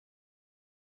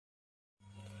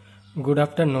Good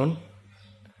afternoon,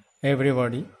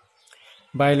 everybody.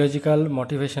 Biological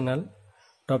motivational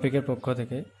টপিকের পক্ষ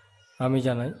থেকে আমি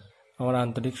জানাই আমার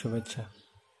আন্তরিক শুভেচ্ছা।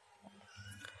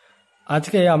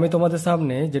 আজকে আমি তোমাদের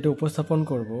সামনে যেটা উপস্থাপন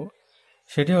করব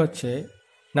সেটি হচ্ছে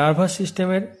নার্ভাস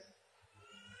সিস্টেমের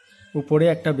উপরে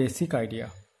একটা বেসিক আইডিয়া।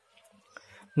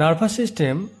 নার্ভাস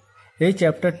সিস্টেম এই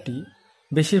চ্যাপ্টারটি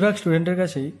বেশিরভাগ স্টুডেন্টের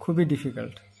কাছেই খুবই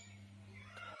ডিফিকাল্ট।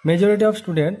 মেজরিটি অফ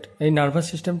স্টুডেন্ট এই নার্ভাস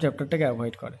সিস্টেম চ্যাপ্টারটাকে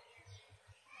অ্যাভয়েড করে।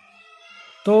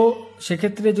 তো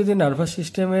সেক্ষেত্রে যদি নার্ভাস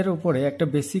সিস্টেমের উপরে একটা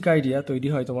বেসিক আইডিয়া তৈরি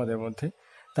হয় তোমাদের মধ্যে,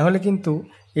 তাহলে কিন্তু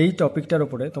এই টপিকটার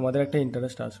উপরে তোমাদের একটা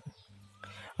ইন্টারেস্ট আসবে।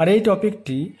 আর এই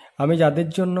টপিকটি আমি যাদের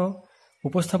জন্য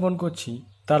উপস্থাপন করছি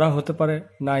তারা হতে পারে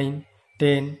 9,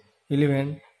 10, 11,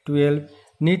 12,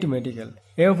 নিট মেডিকেল,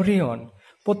 এভরিওয়ান,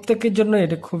 প্রত্যেকের জন্য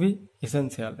এটা খুবই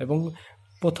এসেনশিয়াল। এবং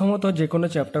প্রথমত যে কোনো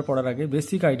চ্যাপ্টার পড়ার আগে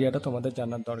বেসিক আইডিয়াটা তোমাদের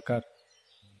জানার দরকার।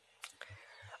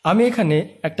 আমি এখানে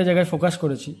একটা জায়গায় ফোকাস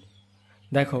করেছি,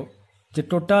 দেখো, যে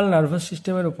টোটাল নার্ভাস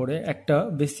সিস্টেমের উপরে একটা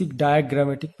বেসিক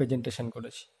ডায়াগ্রামেটিক প্রেজেন্টেশন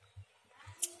করেছি।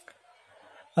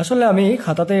 আসলে আমি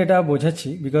খাতাতে এটা বোঝাচ্ছি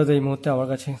বিকজ এই মুহূর্তে আমার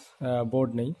কাছে বোর্ড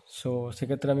নেই। সো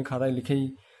সেক্ষেত্রে আমি খাতায় লিখেই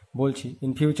বলছি।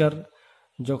 ইন ফিউচার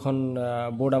যখন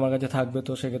বোর্ড আমার কাছে থাকবে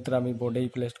তো সেক্ষেত্রে আমি বোর্ডেই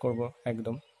প্লেস করব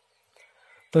একদম।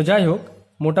 তো যাই হোক,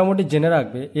 মোটামুটি জেনে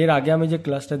রাখবে, এর আগে আমি যে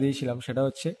ক্লাসটা দিয়েছিলাম সেটা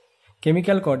হচ্ছে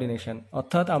কেমিক্যাল কোঅর্ডিনেশন।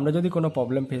 অর্থাৎ আমরা যদি কোনো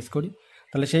প্রবলেম ফেস করি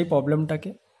তাহলে সেই প্রবলেম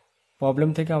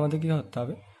থেকে আমাদের কী করতে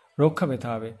হবে, রক্ষা পেতে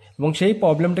হবে। এবং সেই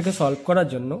প্রবলেমটাকে সলভ করার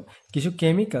জন্য কিছু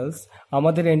কেমিক্যালস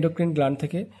আমাদের এন্ডোক্রিন গ্ল্যান্ড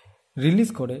থেকে রিলিজ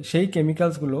করে সেই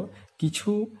কেমিক্যালসগুলো কিছু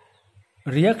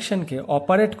রিয়াকশনকে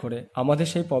অপারেট করে আমাদের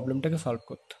সেই প্রবলেমটাকে সলভ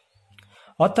করতে।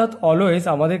 অর্থাৎ অলওয়েজ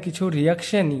আমাদের কিছু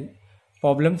রিয়াকশনই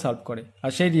প্রবলেম সলভ করে,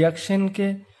 আর সেই রিয়াকশনকে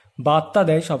বার্তা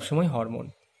দেয় সবসময় হরমোন।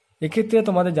 এক্ষেত্রে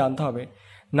তোমাদের জানতে হবে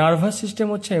নার্ভাস সিস্টেম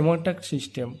হচ্ছে এমন একটা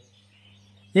সিস্টেম,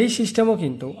 এই সিস্টেমও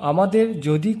কিন্তু আমাদের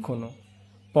যদি কোনো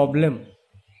প্রবলেম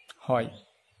হয়,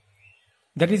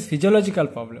 that is physiological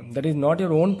problem, that is not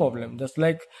your own problem, just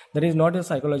like that is not your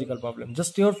psychological problem,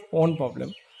 just your own problem,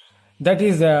 that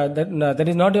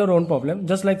is not your own problem,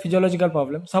 just like physiological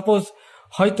problem. Suppose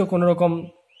হয়তো কোনো রকম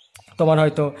তোমার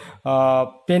হয়তো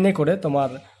পেনে করে তোমার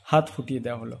হাত ফুটিয়ে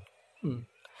দেওয়া হলো,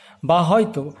 বা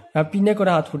হয়তো পিনে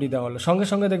করে হাত ফুটিয়ে দেওয়া হলো, সঙ্গে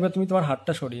সঙ্গে দেখবে তুমি তোমার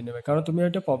হাতটা সরিয়ে নেবে, কারণ তুমি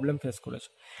একটা প্রবলেম ফেস করেছো।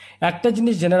 একটা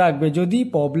জিনিস জেনে রাখবে, যদি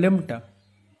প্রবলেমটা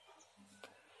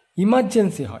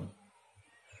ইমার্জেন্সি হয়,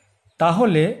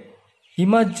 তাহলে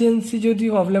ইমার্জেন্সি যদি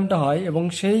প্রবলেমটা হয় এবং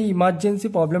সেই ইমার্জেন্সি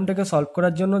প্রবলেমটাকে সলভ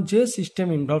করার জন্য যে সিস্টেম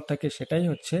ইনভলভ থাকে সেটাই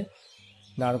হচ্ছে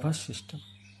নার্ভাস সিস্টেম।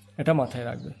 এটা মাথায়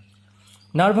রাখবে।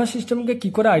 নার্ভাস সিস্টেমকে কি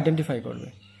করে আইডেন্টিফাই করবে?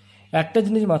 একটা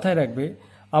জিনিস মাথায় রাখবে,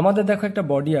 আমাদের দেখো একটা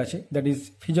বডি আছে, দ্যাট ইজ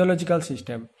ফিজিওলজিক্যাল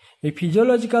সিস্টেম। এই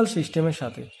ফিজিওলজিক্যাল সিস্টেমের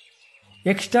সাথে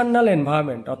এক্সটার্নাল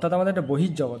এনভায়রনমেন্ট, অর্থাৎ আমাদের একটা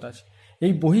বহির্জগৎ আছে।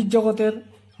 এই বহির্জগতের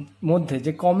মধ্যে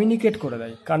যে কমিউনিকেট করে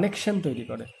দেয়, কানেকশন তৈরি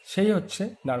করে, সেই হচ্ছে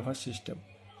নার্ভাস সিস্টেম।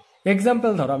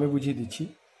 এক্সাম্পল ধরো, আমি বুঝিয়ে দিচ্ছি।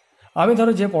 আমি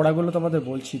ধরো যে পড়াগুলো তোমাদের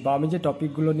বলছি, বা আমি যে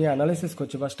টপিকগুলো নিয়ে অ্যানালিসিস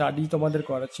করছি বা স্টাডি তোমাদের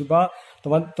করাচ্ছি, বা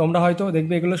তোমরা হয়তো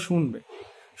দেখবে এগুলো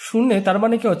শুনে তার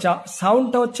মানে কি হচ্ছে,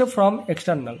 সাউন্ডটা হচ্ছে ফ্রম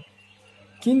এক্সটার্নাল,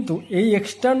 কিন্তু এই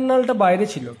এক্সটার্নালটা বাইরে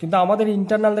ছিল, কিন্তু আমাদের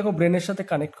ইন্টারনাল দেখো ব্রেনের সাথে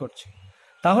কানেক্ট করছে।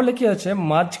 তাহলে কি হচ্ছে,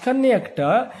 মাঝখানে একটা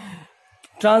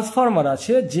ট্রান্সফরমার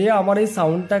আছে যে আমার এই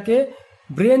সাউন্ডটাকে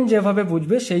ব্রেন যেভাবে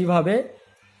বুঝবে সেইভাবে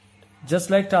জাস্ট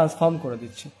লাইক ট্রান্সফর্ম করে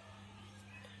দিচ্ছে।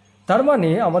 তার মানে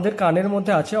আমাদের কানের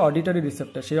মধ্যে আছে অডিটরি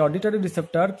রিসেপ্টর। সেই অডিটরি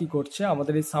রিসেপ্টর কি করছে,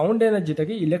 আমাদের এই সাউন্ড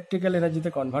এনার্জিটাকে ইলেকট্রিক্যাল এনার্জিতে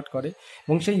কনভার্ট করে,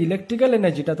 এবং সেই ইলেকট্রিক্যাল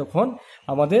এনার্জিটা তখন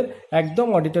আমাদের একদম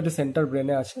অডিটরি সেন্টার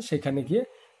ব্রেনে আছে, সেখানে গিয়ে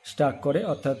স্টাক করে,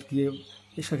 অর্থাৎ গিয়ে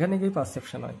সেখানে গিয়ে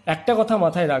পারসেপশন হয়। একটা কথা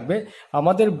মাথায় রাখবে,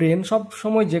 আমাদের ব্রেন সব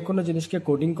সময় যে কোনো জিনিসকে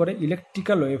কোডিং করে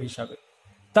ইলেকট্রিক্যাল ওয়েভ হিসাবে।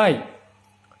 তাই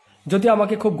যদি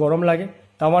আমাকে খুব গরম লাগে,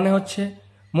 তার মানে হচ্ছে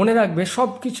মনে রাখবে সব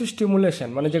কিছু স্টিমুলেশন,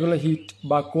 মানে যেগুলো হিট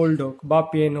বা কোল্ড হোক বা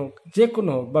পেন হোক, যে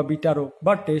কোনো হোক, বা বিটার হোক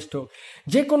বা টেস্ট হোক,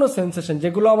 যে কোনো সেন্সেশন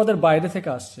যেগুলো আমাদের বাইরে থেকে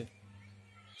আসছে,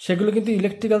 সেগুলো কিন্তু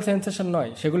ইলেকট্রিক্যাল সেন্সেশন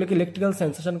নয়, সেগুলোকে ইলেকট্রিক্যাল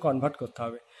সেন্সেশন কনভার্ট করতে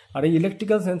হবে। আর এই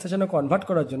ইলেকট্রিক্যাল সেন্সেশনে কনভার্ট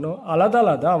করার জন্য আলাদা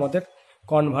আলাদা আমাদের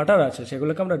কনভার্টার আছে,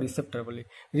 সেগুলোকে আমরা রিসেপ্টর বলি।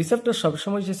 রিসেপ্টর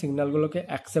সবসময় যে সিগন্যালগুলোকে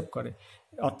অ্যাকসেপ্ট করে,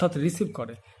 অর্থাৎ রিসিভ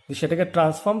করে, সেটাকে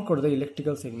ট্রান্সফর্ম করে দেয়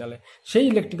ইলেকট্রিক্যাল সিগন্যালে। সেই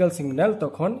ইলেকট্রিক্যাল সিগন্যাল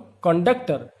তখন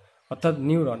কন্ডাক্টর, অর্থাৎ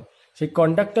নিউরন, সেই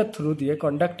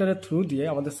কন্ডাক্টরের থ্রু দিয়ে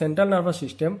আমাদের সেন্ট্রাল নার্ভাস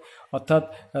সিস্টেম, অর্থাৎ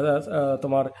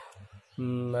তোমার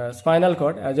spinal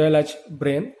cord as well as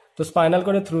brain, তো স্পাইনাল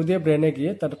কর্ডের থ্রু দিয়ে ব্রেনে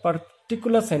গিয়ে তার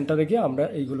পার্টিকুলার সেন্টারে গিয়ে আমরা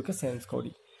এইগুলোকে সেন্স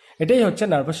করি। এটাই হচ্ছে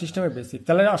নার্ভাস সিস্টেমের বেসিক।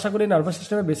 তাহলে আশা করি নার্ভাস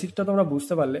সিস্টেমের বেসিকটা তোমরা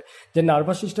বুঝতে পারলে, যে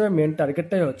নার্ভাস সিস্টেমের মেন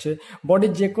টার্গেটটাই হচ্ছে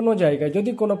বডির যে কোনো জায়গায়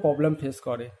যদি কোনো প্রবলেম ফেস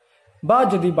করে, বা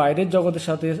যদি বাইরের জগতের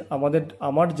সাথে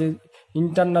আমার যে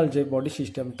ইন্টারনাল যে বডি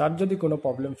সিস্টেম তার যদি কোনো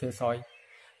প্রবলেম ফেস হয়,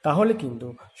 তাহলে কিন্তু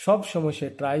সব সময় সে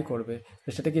ট্রাই করবে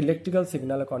যে সেটাকে ইলেকট্রিক্যাল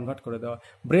সিগন্যালে কনভার্ট করে দেওয়া।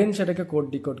 ব্রেন সেটাকে কোড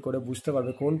ডিকোড করে বুঝতে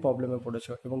পারবে কোন প্রবলেমে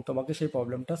পড়েছো এবং তোমাকে সেই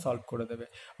প্রবলেমটা সলভ করে দেবে।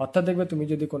 অর্থাৎ দেখবে তুমি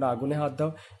যদি কোনো আগুনে হাত দাও,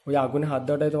 ওই আগুনে হাত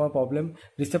দেওয়াটাই তোমার প্রবলেম,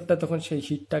 রিসেপ্টার তখন সেই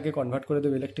হিটটাকে কনভার্ট করে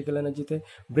দেবে ইলেকট্রিক্যাল এনার্জিতে,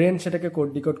 ব্রেন সেটাকে কোড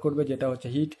ডিকোড করবে যেটা হচ্ছে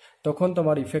হিট, তখন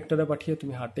তোমার ইফেক্টরে পাঠিয়ে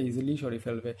তুমি হাতটা ইজিলি সরিয়ে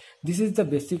ফেলবে। This is the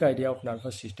basic idea of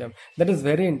nervous system, that is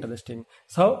very interesting.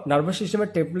 So nervous সিস্টেমের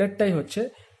টেমপ্লেটটাই হচ্ছে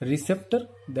রিসেপ্টর,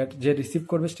 দ্যাট যে রিসিভ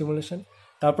করবে স্টিমুলেশন,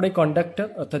 তারপরে কন্ডাক্টর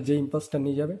অর্থাৎ যে ইম্পালসটা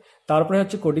নিয়ে যাবে, তারপরে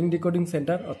হচ্ছে কোডিং ডিকোডিং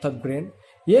সেন্টার অর্থাৎ ব্রেন,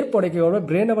 এরপরে কি করবে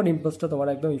ব্রেন আবার ইম্পালসটা তোমার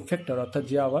একদম ইফেক্টর অর্থাৎ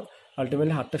যে আবার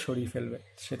আলটিমেটলি হাতটা সরিয়ে ফেলবে।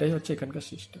 সেটাই হচ্ছে এখানকার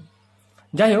সিস্টেম।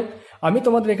 যাই হোক, আমি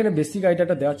তোমাদের এখানে বেসিক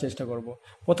আইডিয়াটা দেওয়ার চেষ্টা করব।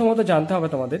 প্রথমত জানতে হবে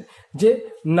তোমাদের যে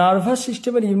নার্ভাস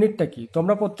সিস্টেমের ইউনিটটা কি।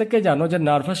 তোমরা প্রত্যেককে জানো যে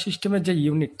নার্ভাস সিস্টেমের যে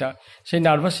ইউনিটটা, সেই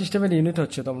নার্ভাস সিস্টেমের ইউনিট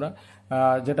হচ্ছে তোমরা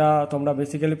যেটা তোমরা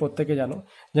বেসিক্যালি প্রত্যেকে জানো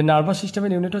যে নার্ভাস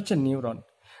সিস্টেমের ইউনিট হচ্ছে নিউরন।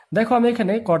 দেখো আমি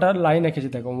এখানে কটার লাইন এঁকেছি,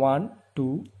 দেখো 1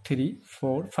 2 3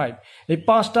 4 5, এই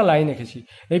 5টা লাইন এঁকেছি।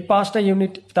 এই 5টা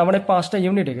ইউনিট, তার মানে 5টা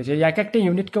ইউনিট এঁকেছি। এই এক একটা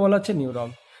ইউনিটকে বলা হচ্ছে নিউরন।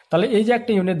 তাহলে এই যে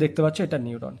একটা ইউনিট দেখতে পাচ্ছ এটা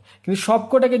নিউরন, কিন্তু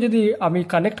সবকটাকে যদি আমি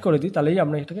কানেক্ট করে দিই তাহলেই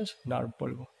আমরা এটাকে নার্ভ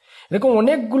বলবো। এরকম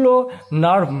অনেকগুলো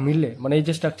নার্ভ মিলে, মানে এই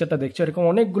যে স্ট্রাকচারটা দেখছো এরকম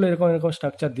অনেকগুলো এরকম এরকম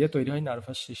স্ট্রাকচার দিয়ে তৈরি হয়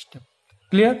নার্ভাস সিস্টেম।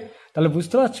 ক্লিয়ার? তাহলে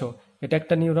বুঝতে পারছো এটা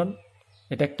একটা নিউরন,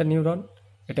 এটা একটা নিউরন,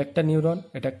 এটা একটা নিউরন,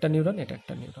 এটা একটা নিউরন, এটা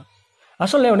একটা নিউরন।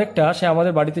 আসলে অনেকটা সে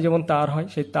আমাদের বাড়িতে যেমন তার হয়,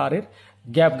 সেই তারের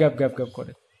গ্যাপ গ্যাপ গ্যাপ গ্যাপ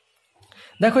করে।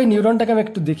 দেখো এই নিউরনটাকে আমি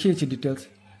একটু দেখিয়েছি ডিটেলস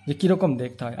যে কীরকম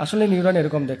দেখতে হয়। আসলে নিউরন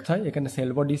এরকম দেখতে হয়, এখানে সেল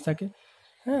বডিজ থাকে,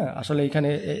 হ্যাঁ, আসলে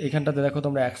এখানটাতে দেখো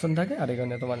তোমরা অ্যাকশন থাকে আর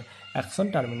এখানে তোমার অ্যাকশন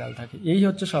টার্মিনাল থাকে। এই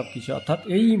হচ্ছে সব কিছু, অর্থাৎ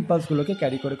এই ইম্পালসগুলোকে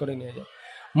ক্যারি করে করে নিয়ে যায়।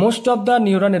 মোস্ট অফ দ্য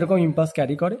নিউরন এরকম ইম্পালস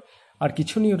ক্যারি করে, আর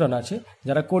কিছু নিউরন আছে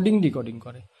যারা কোডিং ডিকোডিং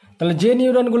করে। তাহলে যে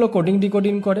নিউরনগুলো কোডিং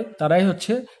ডিকোডিং করে তারাই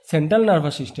হচ্ছে সেন্ট্রাল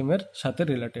নার্ভাস সিস্টেমের সাথে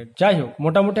রিলেটেড। যাই হোক,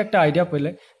 মোটামুটি একটা আইডিয়া পেলে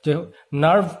যে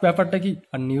নার্ভ ব্যাপারটা কি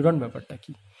আর নিউরন ব্যাপারটা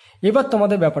কি। এবার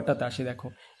তোমাদের ব্যাপারটাতে আসি। দেখো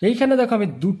এইখানে দেখো আমি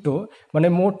দুটো, মানে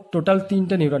মোট টোটাল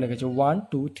 3টে নিউরন এঁকেছি, 1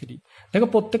 2 3। দেখো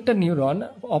প্রত্যেকটা নিউরন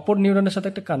অপর নিউরনের সাথে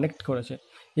একটা কানেক্ট করেছে।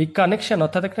 এই কানেকশন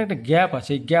অর্থাৎ একটা গ্যাপ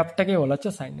আছে, এই গ্যাপটাকে বলা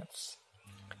হচ্ছে সাইন্যাপস।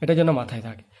 এটা যেন মাথায়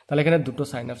থাকে। তাহলে এখানে দুটো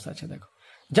সাইন্যাপস আছে দেখো।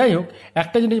 যাই হোক,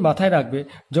 একটা জিনিস মাথায় রাখবে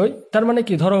যে তার মানে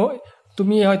কি, ধরো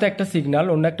তুমি হয়তো একটা সিগন্যাল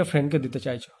অন্য একটা ফ্রেন্ডকে দিতে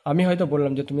চাইছো। আমি হয়তো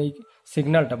বললাম যে তুমি এই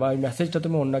সিগন্যালটা বা এই মেসেজটা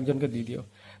তুমি অন্য একজনকে দিয়ে দিও।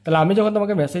 তাহলে আমি যখন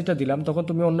তোমাকে মেসেজটা দিলাম তখন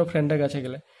তুমি অন্য ফ্রেন্ডের কাছে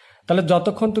গেলে, তাহলে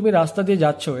যতক্ষণ তুমি রাস্তা দিয়ে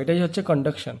যাচ্ছ এটাই হচ্ছে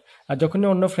কন্ডাকশন, আর যখনই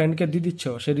অন্য ফ্রেন্ডকে দিয়ে দিচ্ছ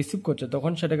সে রিসিভ করছে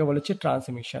তখন সেটাকে বলেছে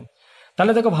ট্রান্সমিশন।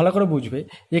 তাহলে দেখো ভালো করে বুঝবে,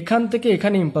 এখান থেকে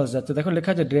এখানে ইম্পালস যাচ্ছে, দেখো লেখা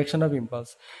আছে ডিরেকশন অফ ইম্পালস।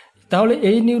 তাহলে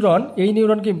এই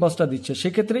নিউরনকে ইম্পালসটা দিচ্ছে,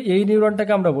 সেক্ষেত্রে এই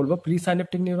নিউরনটাকে আমরা বলবো প্রি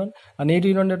সাইনেপটিক নিউরন, আর এই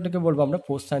নিউরনটাকে বলবো আমরা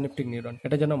পোস্ট সাইনেপটিক নিউরন।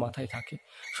 এটা যেন মাথায় থাকে,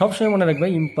 সবসময় মনে রাখবে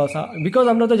ইম্পালস, বিকজ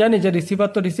আমরা তো জানি যে রিসিভার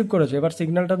তো রিসিভ করেছে, এবার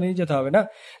সিগন্যালটা নিয়ে যেতে হবে না,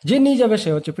 যে নিয়ে যাবে সে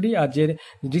হচ্ছে প্রি, আর যে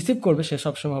রিসিভ করবে সে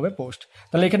সবসময় হবে পোস্ট।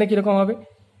 তাহলে এখানে কিরকম হবে,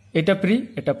 এটা প্রি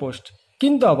এটা পোস্ট,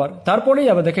 কিন্তু আবার তারপরেই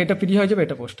আবার দেখে এটা প্রি হয়ে যাবে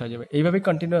এটা পোস্ট হয়ে যাবে। এইভাবে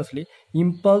কন্টিনিউয়াসলি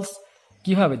ইম্পালস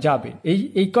কিভাবে যাবে,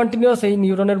 এই কন্টিনিউয়াস এই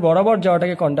নিউরনের বরাবর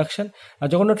যাওয়াটাকে কন্ডাকশন, আর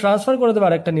যখন ট্রান্সফার করে দেবে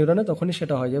আরেকটা নিউরনে তখনই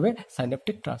সেটা হয়ে যাবে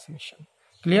সাইন্যাপটিক ট্রান্সমিশন।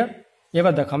 ক্লিয়ার?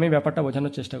 এবার দেখো আমি ব্যাপারটা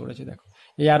বোঝানোর চেষ্টা করেছি। দেখো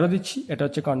এই আরও দিচ্ছি, এটা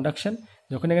হচ্ছে কন্ডাকশন,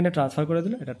 যখন এখানে ট্রান্সফার করে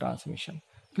দিল এটা ট্রান্সমিশন।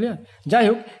 ক্লিয়ার? যাই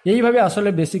হোক, এইভাবে আসলে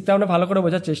বেসিকটা আমরা ভালো করে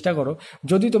বোঝার চেষ্টা করো।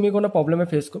 যদি তুমি কোনো প্রবলেম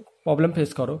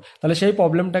ফেস করো তাহলে সেই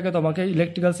প্রবলেমটাকে তোমাকে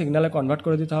ইলেকট্রিক্যাল সিগন্যালে কনভার্ট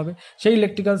করে দিতে হবে। সেই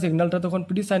ইলেকট্রিক্যাল সিগন্যালটা তখন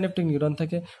প্রি সাইনেপটিক নিউরন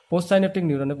থেকে পোস্ট সাইনেপটিক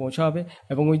নিউরনে পৌঁছা হবে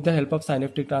এবং with the help of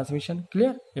synaptic transmission.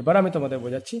 Clear? এবার আমি তোমাদের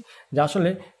বোঝাচ্ছি যে আসলে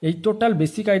এই টোটাল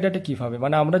বেসিক আইডিয়াটা কীভাবে,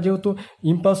 মানে আমরা যেহেতু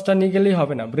ইম্পালসটা নিয়ে গেলেই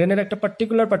হবে না, ব্রেনের একটা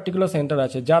পার্টিকুলার সেন্টার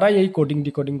আছে যারাই এই কোডিং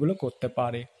ডিকোডিংগুলো করতে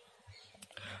পারে।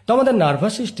 তো আমাদের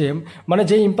নার্ভাস সিস্টেম মানে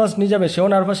যে ইম্পালস নিয়ে যাবে সেও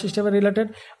নার্ভাস সিস্টেমের রিলেটেড,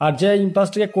 আর যে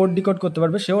ইম্পালসটাকে কোড ডিকোড করতে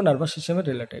পারবে সেও নার্ভাস সিস্টেমের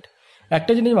রিলেটেড।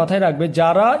 একটা জিনিস মাথায় রাখবে,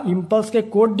 যারা ইম্পালসকে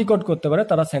কোড ডিকোড করতে পারে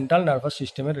তারা সেন্ট্রাল নার্ভাস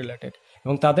সিস্টেমের রিলেটেড,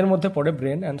 এবং তাদের মধ্যে পড়ে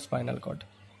brain and spinal cord.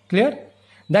 Clear?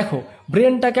 দেখো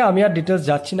ব্রেনটাকে আমি আর ডিটেলস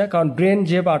যাচ্ছি না, কারণ ব্রেন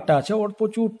যে পার্টটা আছে ওর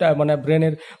প্রচুর মানে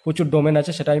ব্রেনের প্রচুর ডোমেন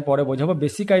আছে, সেটা আমি পরে বোঝাবো।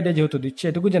 বেসিক আইডিয়া যেহেতু দিচ্ছি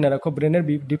এটুকু জেনে রাখো, ব্রেনের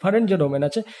ডিফারেন্ট যে ডোমেন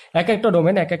আছে এক একটা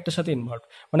ডোমেন এক একটার সাথে ইনভলভ।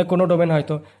 মানে কোনো ডোমেন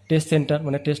হয়তো টেস্ট সেন্টার,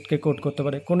 মানে টেস্টকে কোড করতে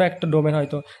পারে, কোনো একটা ডোমেন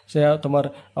হয়তো সে তোমার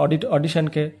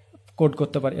অডিশনকে কোড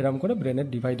করতে পারে, এরকম করে ব্রেনের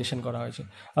ডিভাইডেশন করা হয়েছে।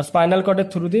 আর স্পাইনাল কর্ডের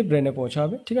থ্রু দিয়ে ব্রেনে পৌঁছা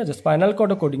হবে। ঠিক আছে? স্পাইনাল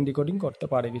কর্ডও কোডিং ডিকোডিং করতে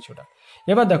পারে কিছুটা।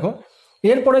 এবার দেখো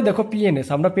এরপরে দেখো পিএনএস,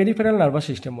 আমরা পেরিফেরাল নার্ভাস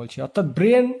সিস্টেম বলছি, অর্থাৎ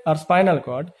ব্রেন আর স্পাইনাল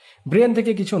কর্ড, ব্রেন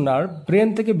থেকে কিছু নার্ভ ব্রেন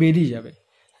থেকে বেরিয়ে যাবে।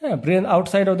 হ্যাঁ, brain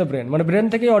outside of the brain, মানে ব্রেন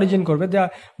থেকে অরিজিন করবে, যা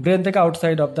ব্রেন থেকে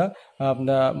আউটসাইড অফ দ্য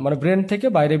মানে ব্রেন থেকে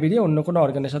বাইরে বেরিয়ে অন্য কোনো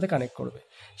অর্গানের সাথে কানেক্ট করবে,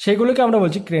 সেগুলোকে আমরা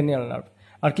বলছি ক্রেনিয়াল নার্ভ।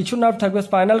 আর কিছু নার্ভ থাকবে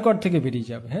স্পাইনাল কর্ড থেকে বেরিয়ে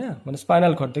যাবে, হ্যাঁ, মানে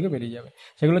স্পাইনাল কর্ড থেকে বেরিয়ে যাবে,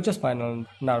 সেগুলো হচ্ছে স্পাইনাল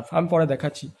নার্ভ। আমি পরে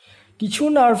দেখাচ্ছি। কিছু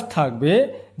নার্ভ থাকবে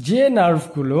যে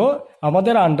নার্ভগুলো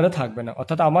আমাদের আন্ডারে থাকবে না,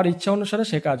 অর্থাৎ আমার ইচ্ছা অনুসারে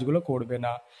সে কাজগুলো করবে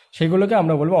না, সেগুলোকে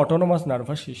আমরা বলবো অটোনোমাস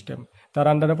নার্ভাস সিস্টেম। তার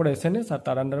আন্ডারে পড়ে এসএনএস আর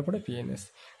তার আন্ডারে পড়ে পিএনএস।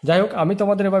 যাই হোক, আমি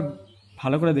তোমাদের এবার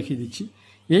ভালো করে দেখিয়ে দিচ্ছি।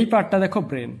 এই পার্টটা দেখো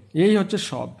ব্রেন, এই হচ্ছে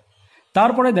সব।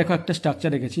 তারপরে দেখো একটা স্ট্রাকচার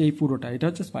রেখেছি, এই পুরোটা, এটা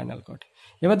হচ্ছে স্পাইনাল কর্ড।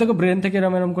 এবার দেখো ব্রেন থেকে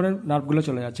এরম এরম করে নার্ভগুলো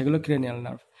চলে যাচ্ছে, এগুলো ক্রেনিয়াল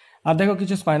নার্ভ। আর দেখো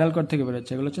কিছু স্পাইনাল কর্ড থেকে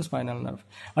বেরোচ্ছে, এগুলো হচ্ছে স্পাইনাল নার্ভ।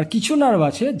 আর কিছু নার্ভ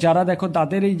আছে যারা দেখো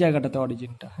তাদের এই জায়গাটাতে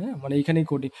অরিজিনটা, হ্যাঁ, মানে এইখানেই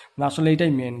কোটি, মানে আসলে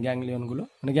এইটাই মেন গ্যাংলিয়নগুলো,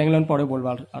 মানে গ্যাংলিয়ন পরে বলবো।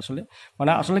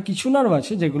 আসলে কিছু নার্ভ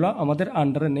আছে যেগুলো আমাদের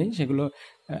আন্ডারে নেই, সেগুলো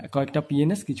কয়েকটা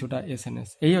পিএনএস, কিছুটা এসএনএস।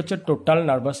 এই হচ্ছে টোটাল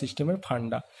নার্ভাস সিস্টেমের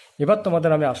ফান্ডা। এবার তোমাদের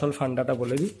আমি আসল ফান্ডাটা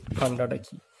বলে দিই, ফান্ডাটা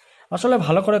কি। আসলে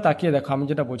ভালো করে তাকিয়ে দেখো, আমি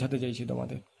যেটা বোঝাতে চাইছি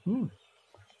তোমাদের।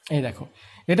 এই দেখো,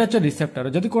 এটা হচ্ছে রিসেপ্টার।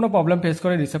 যদি কোনো প্রবলেম ফেস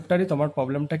করে, রিসেপ্টারই তোমার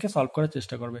প্রবলেমটাকে সলভ করার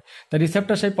চেষ্টা করবে। তাই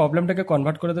রিসেপ্টার সেই প্রবলেমটাকে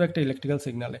কনভার্ট করে দেবে একটা ইলেকট্রিক্যাল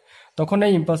সিগনালে। তখন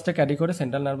এই ইম্পালসটা ক্যারি করে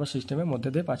সেন্ট্রাল নার্ভাস সিস্টেমের মধ্যে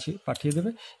দিয়ে পাঠিয়ে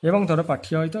দেবে। এবং ধরো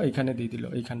পাঠিয়ে হয়তো এইখানে দিয়ে দিল,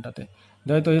 এইখানটাতে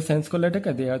হয়তো এই সেন্স করলে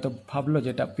এটাকে দিয়ে হয়তো ভাবলো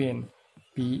যেটা পেন,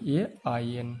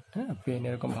 PAIN, হ্যাঁ, পেন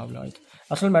এরকম ভাবলে হয়তো।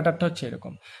 আসল ম্যাটারটা হচ্ছে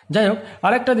এরকম। যাই হোক,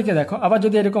 আরেকটা দিকে দেখো, আবার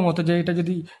যদি এরকম হতো যে এটা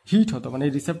যদি হিট হতো, মানে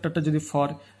এই রিসেপ্টারটা যদি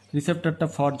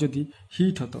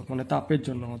হিট হতো, মানে তাপের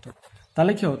জন্য হতো,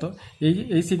 তাহলে কি হতো,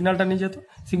 এই সিগন্যালটা নিয়ে যেত,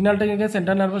 সিগন্যালটা নিয়ে গিয়ে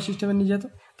সেন্ট্রাল নার্ভাস সিস্টেমে নিয়ে যেত।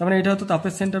 তার মানে এটা হতো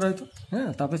তাপের সেন্টার হয়তো, হ্যাঁ,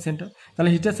 তাপের সেন্টার। তাহলে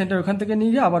হিটের সেন্টার ওখান থেকে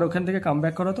নিয়ে গিয়ে আবার ওখান থেকে কাম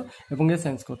ব্যাক করাতো এবং এ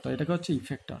সেন্স করতো। এটাকে হচ্ছে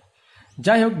ইফেক্টর।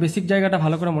 যাই হোক, বেসিক জায়গাটা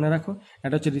ভালো করে মনে রাখো।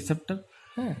 এটা হচ্ছে রিসেপ্টর,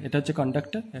 হ্যাঁ, এটা হচ্ছে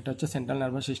কন্ডাক্টর, এটা হচ্ছে সেন্ট্রাল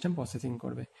নার্ভাস সিস্টেম প্রসেসিং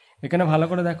করবে। এখানে ভালো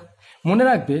করে দেখো, মনে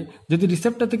রাখবে যদি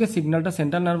রিসেপ্টর থেকে সিগন্যালটা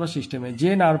সেন্ট্রাল নার্ভাস সিস্টেমে যে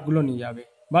নার্ভগুলো নিয়ে যাবে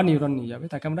বা নিউরন নিয়ে যাবে,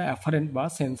 তাকে আমরা অ্যাফারেন্ট বা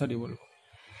সেন্সরি বলবো।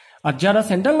 আর যারা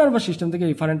সেন্ট্রাল নার্ভাস সিস্টেম থেকে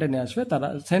ইফারেন্টে নিয়ে আসবে, তারা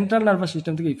সেন্ট্রাল নার্ভাস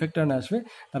সিস্টেম থেকে ইফেক্টর নিয়ে আসবে,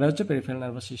 তারা হচ্ছে পেরিফেরাল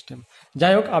নার্ভাস সিস্টেম।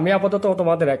 যাই হোক, আমি আপাতত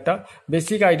তোমাদের একটা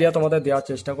বেসিক আইডিয়া তোমাদের দেওয়ার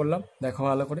চেষ্টা করলাম। দেখো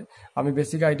ভালো করে, আমি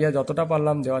বেসিক আইডিয়া যতটা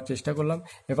পারলাম দেওয়ার চেষ্টা করলাম।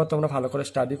 এবার তোমরা ভালো করে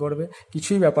স্টাডি করবে,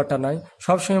 কিছুই ব্যাপারটা নয়।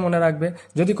 সবসময় মনে রাখবে,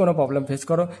 যদি কোনো প্রবলেম ফেস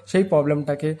করো, সেই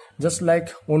প্রবলেমটাকে জাস্ট লাইক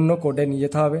অন্য কোডে নিয়ে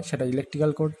যেতে হবে। সেটা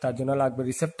ইলেকট্রিক্যাল কোড, তার জন্য লাগবে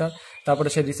রিসেপ্টার। তারপরে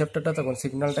সেই রিসেপ্টারটা তখন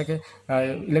সিগন্যালটাকে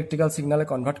ইলেকট্রিক্যাল সিগন্যালে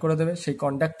কনভার্ট করে দেবে। সেই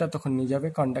কন্ডাক্টর তখন নিয়ে যাবে,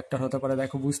 কন্ডাক্টর হতে পারে,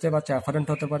 দেখো বুঝতে পারছো, অ্যাফারেন্ট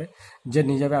হতে পারে, যে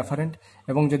নিয়ে যাবে অ্যাফারেন্ট।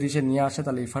 এবং যদি সে নিয়ে আসে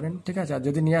তাহলে ইফারেন্ট, ঠিক আছে। আর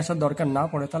যদি নিয়ে আসার দরকার না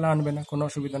পড়ে তাহলে আনবে না, কোনো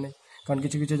অসুবিধা নেই। কারণ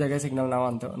কিছু কিছু জায়গায় সিগন্যাল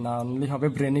না আনলেই হবে,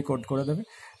 ব্রেনই কোড করে দেবে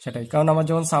সেটাই। কারণ আমার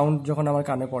যখন আমার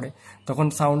কানে পড়ে, তখন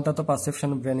সাউন্ডটা তো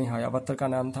পারসেপশন ব্রেনই হয়, আবার তোর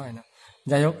কানে আনতে হয় না।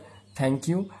 যাই হোক, থ্যাংক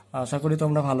ইউ। আশা করি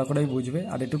তোমরা ভালো করেই বুঝবে।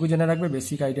 আর এটুকু জেনে রাখবে,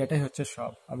 বেসিক আইডিয়াটাই হচ্ছে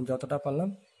সব। আমি যতটা পারলাম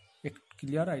একটু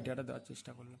ক্লিয়ার আইডিয়াটা দেওয়ার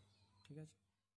চেষ্টা করলাম, ঠিক আছে।